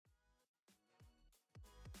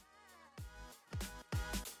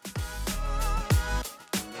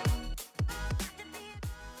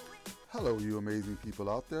Hello, you amazing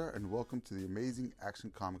people out there, and welcome to the Amazing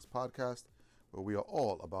Action Comics podcast, where we are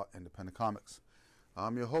all about independent comics.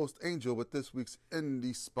 I'm your host, Angel, with this week's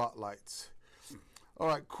Indie Spotlights. All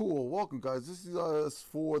right, cool. Welcome, guys. This is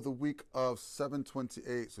for the week of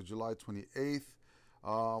 7/28, so July 28th.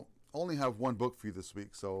 Only have one book for you this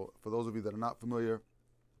week, so for those of you that are not familiar,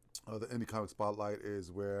 the Indie Comic Spotlight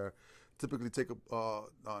is where typically take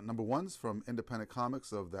number ones from independent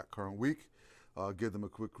comics of that current week, give them a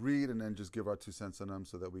quick read, and then just give our 2 cents on them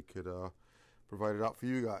so that we could provide it out for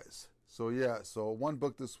you guys. So one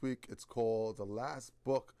book this week. It's called The Last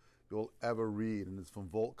Book You'll Ever Read, and it's from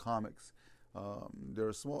Volt Comics.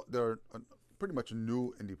 They're pretty much a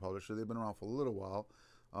new indie publisher. They've been around for a little while,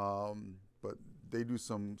 but they do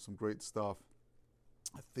some great stuff.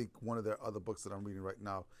 I think one of their other books that I'm reading right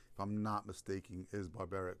now, if I'm not mistaken, is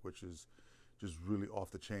Barbaric, which is just really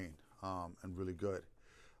off the chain and really good.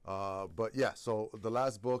 But yeah, so The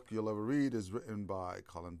Last Book You'll Ever Read is written by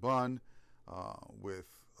Cullen Bunn with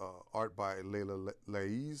art by Layla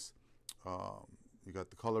Leighs. You got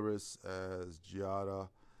the colorist as Giada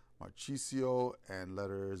Marchisio and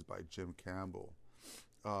letters by Jim Campbell.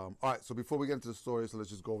 All right, so before we get into the story, so let's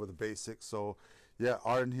just go over the basics. So yeah,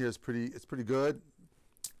 art in here is pretty good.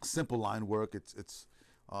 Simple line work. It's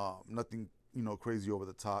nothing crazy over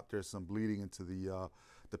the top. There's some bleeding into the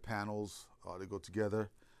panels. They go together.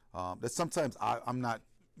 That sometimes I'm not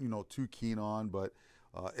too keen on, but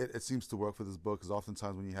it seems to work for this book, because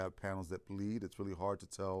oftentimes when you have panels that bleed, it's really hard to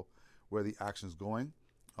tell where the action's going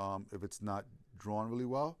if it's not drawn really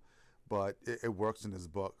well. But it works in this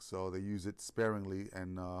book, so they use it sparingly,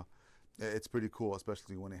 and it's pretty cool,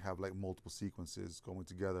 especially when they have like multiple sequences going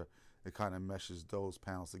together. It kind of meshes those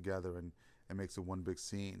panels together and makes it one big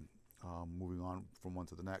scene, moving on from one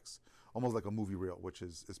to the next, almost like a movie reel, which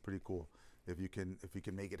is pretty cool if you can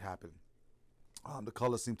make it happen. The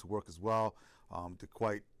colors seem to work as well. They're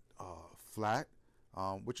quite flat,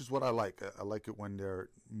 which is what I like. I like it when they're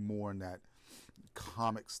more in that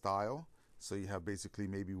comic style. So you have basically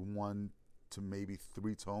maybe 1 to maybe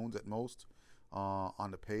 3 tones at most on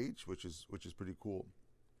the page, which is pretty cool.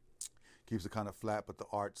 Keeps it kind of flat, but the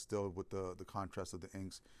art still with the contrast of the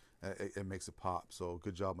inks, it makes it pop. So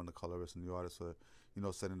good job on the colorist and the artist for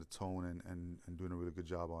setting the tone and doing a really good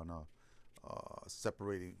job on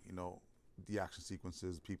separating the action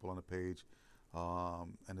sequences, people on the page,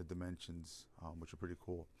 and the dimensions, which are pretty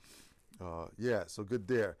cool. So good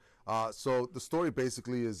there. So the story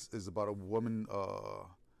basically is about a woman,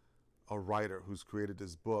 a writer who's created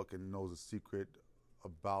this book and knows a secret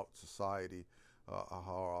about society, how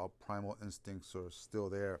our primal instincts are still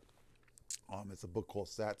there. It's a book called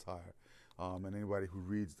Satire, and anybody who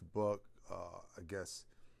reads the book, I guess,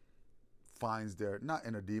 finds their, not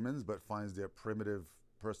inner demons, but finds their primitive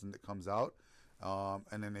person that comes out,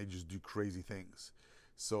 and then they just do crazy things.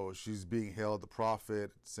 So she's being hailed the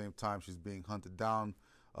prophet. At the same time, she's being hunted down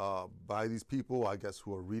by these people, I guess,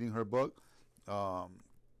 who are reading her book,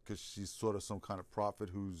 because she's sort of some kind of prophet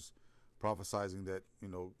who's prophesizing that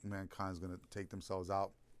mankind's going to take themselves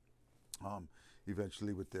out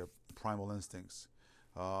eventually with their primal instincts.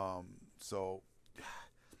 So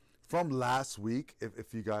from last week,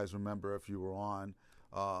 if you guys remember, if you were on,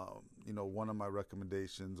 one of my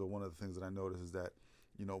recommendations, or one of the things that I noticed, is that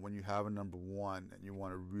when you have a number one and you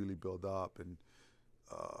want to really build up and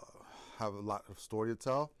have a lot of story to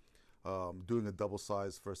tell, doing a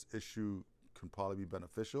double-sized first issue can probably be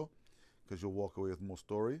beneficial, because you'll walk away with more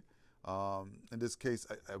story. In this case,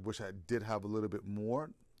 I wish I did have a little bit more,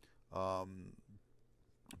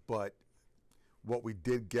 but what we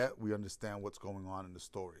did get, we understand what's going on in the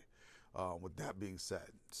story. With that being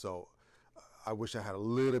said, so I wish I had a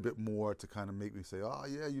little bit more to kind of make me say, oh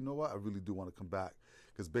yeah, you know what, I really do want to come back.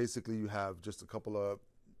 Because basically you have just a couple of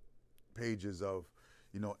pages of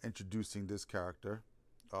introducing this character.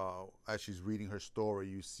 As she's reading her story,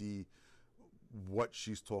 you see what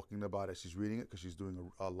she's talking about as she's reading it, because she's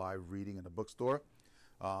doing a live reading in a bookstore,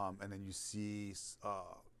 and then you see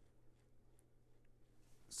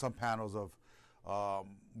some panels of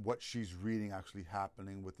what she's reading actually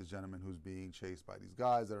happening with the gentleman who's being chased by these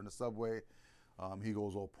guys that are in the subway. He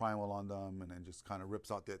goes all primal on them and then just kind of rips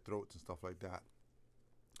out their throats and stuff like that.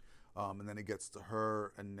 And then it gets to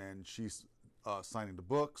her, and then she's signing the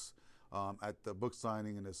books at the book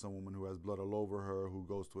signing, and there's some woman who has blood all over her who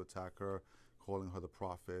goes to attack her, calling her the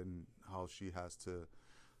prophet, and how she has to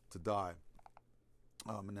die.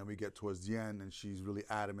 And then we get towards the end, and she's really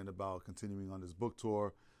adamant about continuing on this book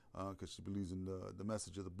tour, because she believes in the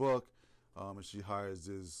message of the book, and she hires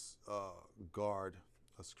this guard,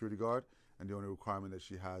 a security guard, and the only requirement that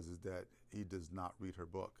she has is that he does not read her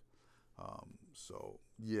book. So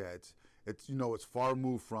yeah, it's it's far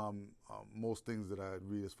removed from most things that I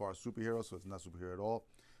read as far as superheroes. So it's not superhero at all.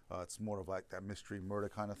 It's more of like that mystery murder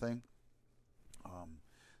kind of thing.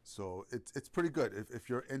 So it's pretty good. If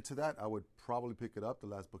you're into that, I would probably pick it up. The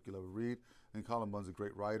last book you'll ever read. And Colin Bunn's a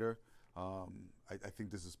great writer. I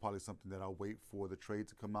think this is probably something that I'll wait for the trade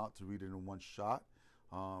to come out to read it in one shot,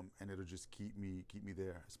 and it'll just keep me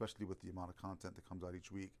there, especially with the amount of content that comes out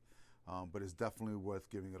each week. But it's definitely worth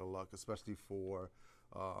giving it a look, especially for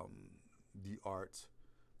the art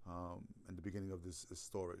and the beginning of this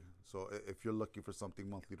story. So if you're looking for something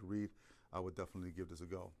monthly to read, I would definitely give this a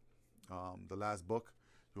go. The last book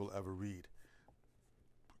you'll ever read.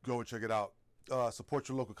 Go and check it out. Support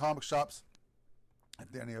your local comic shops if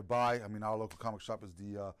they're nearby. I mean, our local comic shop is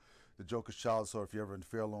the Joker's Child. So if you're ever in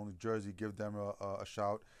Fair Lawn, New Jersey, give them a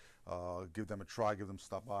shout. Give them a try. Give them a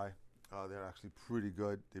stop by. They're actually pretty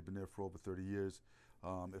good. They've been there for over 30 years.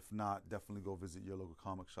 If not, definitely go visit your local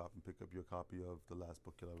comic shop and pick up your copy of the last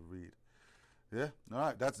book you'll ever read. Yeah, all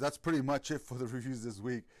right. That's pretty much it for the reviews this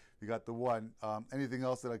week. We got the one. Anything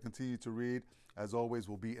else that I continue to read, as always,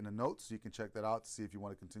 will be in the notes. So you can check that out to see if you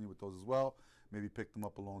want to continue with those as well. Maybe pick them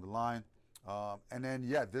up along the line. And then,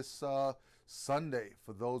 this Sunday,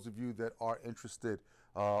 for those of you that are interested,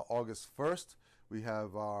 August 1st, we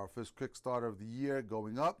have our first Kickstarter of the year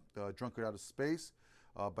going up, Drunkard Out of Space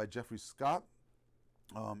by Jeffrey Scott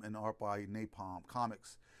and art by Napalm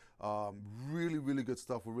Comics. Really, really good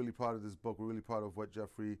stuff. We're really proud of this book. We're really proud of what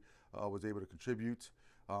Jeffrey was able to contribute.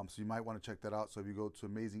 So you might want to check that out. So if you go to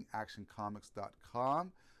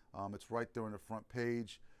amazingactioncomics.com, it's right there on the front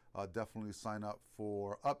page. Definitely sign up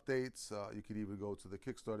for updates. You could even go to the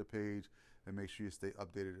Kickstarter page and make sure you stay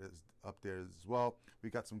updated up there as well. We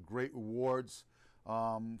got some great rewards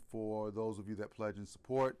for those of you that pledge and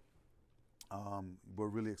support. We're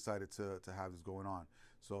really excited to have this going on.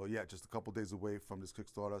 So just a couple days away from this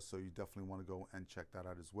Kickstarter, so you definitely want to go and check that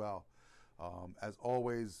out as well. As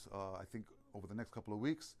always, I think over the next couple of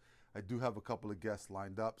weeks, I do have a couple of guests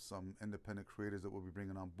lined up, some independent creators that we'll be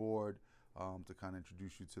bringing on board to kind of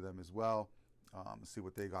introduce you to them as well, see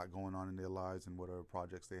what they got going on in their lives and whatever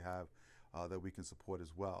projects they have that we can support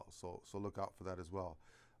as well. So look out for that as well.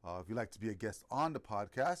 If you'd like to be a guest on the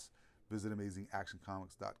podcast, visit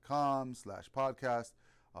amazingactioncomics.com/podcast.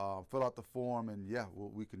 Fill out the form, and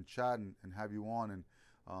we can chat and have you on and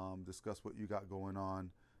discuss what you got going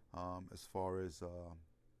on as far as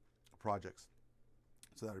projects.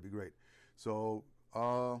 So that'd be great. So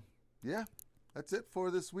that's it for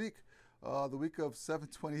this week, the week of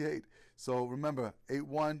 7/28. So remember,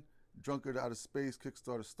 8/1, Drunkard Out of Space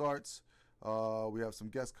Kickstarter starts. We have some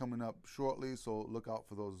guests coming up shortly, so look out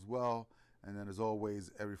for those as well. And then, as always,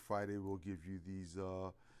 every Friday we'll give you these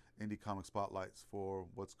indie comic spotlights for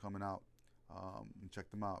what's coming out, and check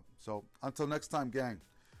them out. So until next time, gang,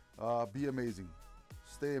 be amazing,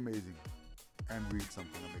 stay amazing, and read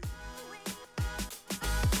something amazing.